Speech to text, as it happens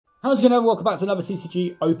How's it going? Welcome back to another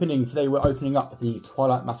CCG opening. Today we're opening up the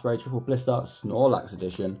Twilight Masquerade Triple Blister Snorlax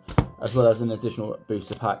edition, as well as an additional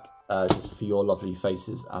booster pack just for your lovely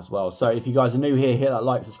faces as well. So if you guys are new here, hit that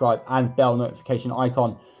like, subscribe and bell notification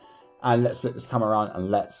icon, and let's flip this camera around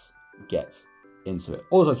and let's get into it.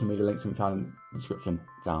 All social media links can be found in the description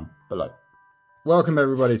down below. Welcome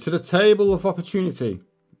everybody to the table of opportunity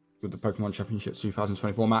with the Pokemon Championship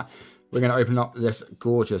 2024 mat. We're going to open up this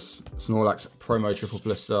gorgeous Snorlax promo triple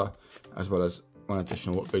blister, as well as one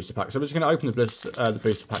additional booster pack. So we're just going to open the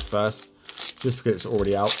booster pack first, just because it's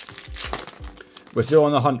already out. We're still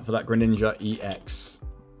on the hunt for that Greninja EX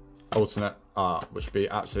alternate art, which would be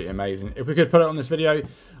absolutely amazing. If we could put it on this video,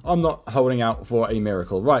 I'm not holding out for a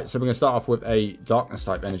miracle. Right, so we're going to start off with a Darkness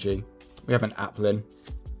type energy. We have an Applin.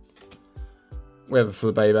 We have a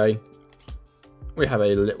Flabébé. We have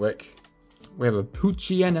a Litwick. We have a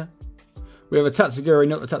Poochyena. We have a Tatsugiri,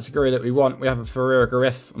 not the Tatsugiri that we want. We have a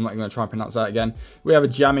Ferrera-Griff. I'm not even going to try and pronounce that again. We have a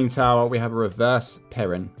Jamming Tower. We have a Reverse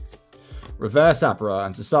Perrin. Reverse Abra.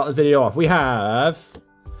 And to start the video off, we have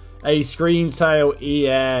a Screamtail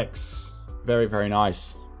EX. Very, very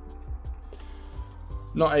nice.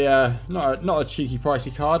 Not a cheeky,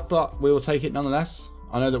 pricey card, but we will take it nonetheless.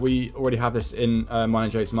 I know that we already have this in mine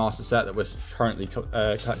and Jade's master set that we're currently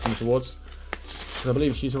collecting towards. I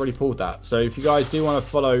believe she's already pulled that. So if you guys do want to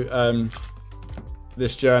follow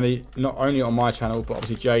this journey, not only on my channel, but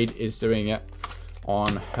obviously Jade is doing it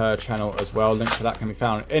on her channel as well. Link to that can be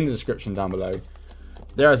found in the description down below.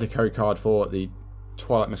 There is a code card for the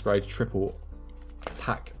Twilight Masquerade triple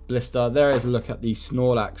pack blister. There is a look at the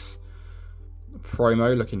Snorlax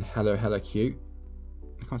promo, looking hella cute.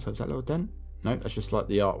 I can't tell, is that a little dent? No, that's just like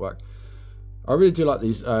the artwork. I really do like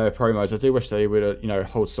these promos. I do wish they would, you know,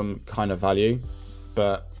 hold some kind of value,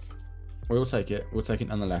 but we will take it. We'll take it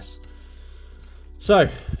nonetheless. So,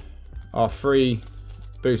 our 3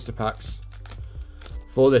 booster packs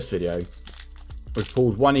for this video. We've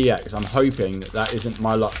pulled 1 EX. I'm hoping that that isn't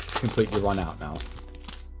my luck completely run out now.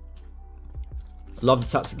 Love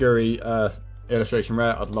the Tatsugiri illustration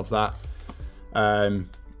rare. I'd love that. All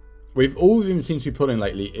we've even seemed to be pulling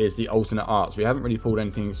lately is the alternate arts. We haven't really pulled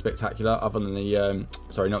anything spectacular other than the,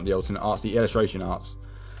 sorry, not the alternate arts, the illustration arts.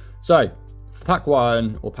 So, for pack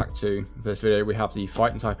 1 or pack 2 for this video, we have the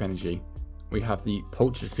Fighting type energy. We have the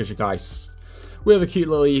Poltergeist. We have a cute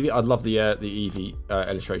little Eevee. I'd love the Eevee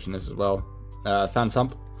illustration as well.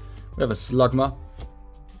 Phantump. We have a Slugma.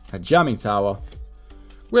 A Jamming Tower.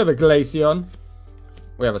 We have a Glaceon.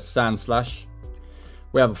 We have a Sandslash.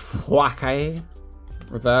 We have a Fwake.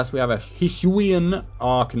 Reverse, we have a Hisuian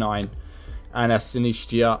Arcanine and a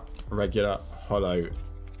Sinistcha regular holo.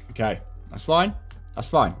 Okay, that's fine. That's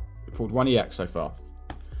fine. We pulled 1 EX so far.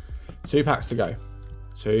 2 packs to go.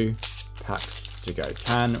 2 packs to go.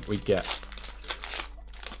 Can we get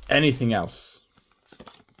anything else?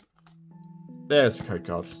 There's the code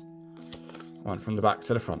cards. One from the back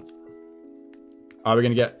to the front. Are we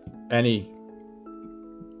going to get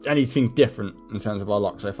anything different in terms of our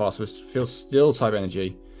luck so far? So we feel Steel type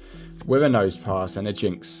energy with a Nose Pass and a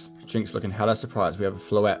Jinx. Jinx looking hella surprised. We have a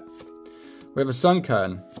Floette. We have a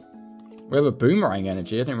Sunkern. We have a Boomerang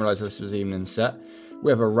energy. I didn't realize this was even in the set.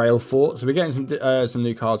 We have a Rail Fort. So we're getting some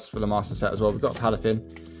new cards for the master set as well. We've got Palafin,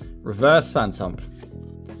 Reverse Phantump,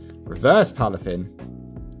 Reverse Palafin,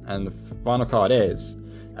 and the final card is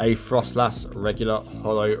a Frostlass regular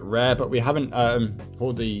holo rare, but we haven't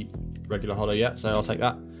pulled the regular holo yet, so I'll take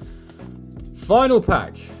that. Final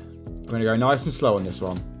pack. We're going to go nice and slow on this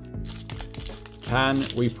one. Can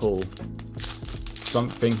we pull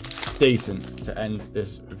something decent to end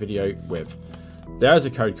this video with? There's a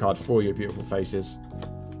code card for your beautiful faces.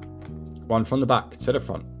 One from the back to the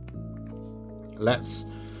front. Let's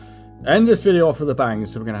end this video off with a bang.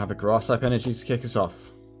 So we're going to have a Grass type energy to kick us off.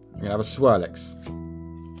 We're going to have a Swirlix.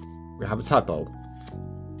 We have a Tadpole.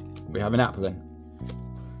 We have an Applin.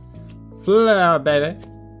 Flabébé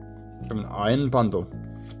from an Iron Bundle.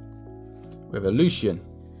 We have a Lucian.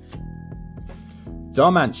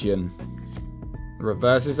 Darmanian.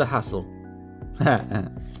 Reverses the hassle. We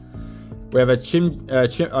have a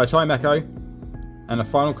Chimecho. And the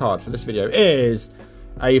final card for this video is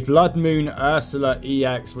a Blood Moon Ursula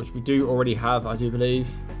EX, which we do already have, I do believe,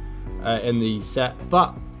 in the set.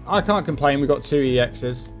 But I can't complain. We've got 2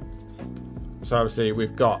 EXs. So obviously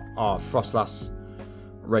we've got our Frostlass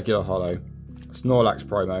regular holo, Snorlax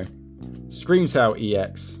promo, Screamtail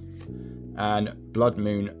EX, and Blood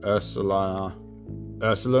Moon Ursulana,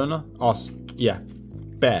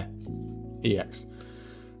 Bear EX.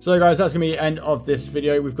 So guys, that's going to be the end of this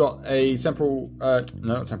video. We've got a temporal, no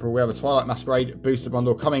not temporal, we have a Twilight Masquerade booster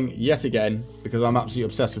bundle coming yet again, because I'm absolutely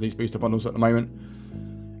obsessed with these booster bundles at the moment.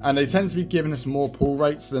 And they tend to be giving us more pull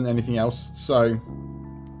rates than anything else. So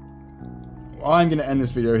I'm going to end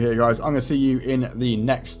this video here, guys. I'm going to see you in the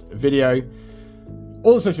next video.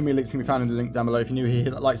 All the social media links can be found in the link down below. If you're new here,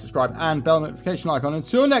 hit that like, subscribe, and bell notification icon.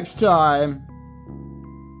 Until next time.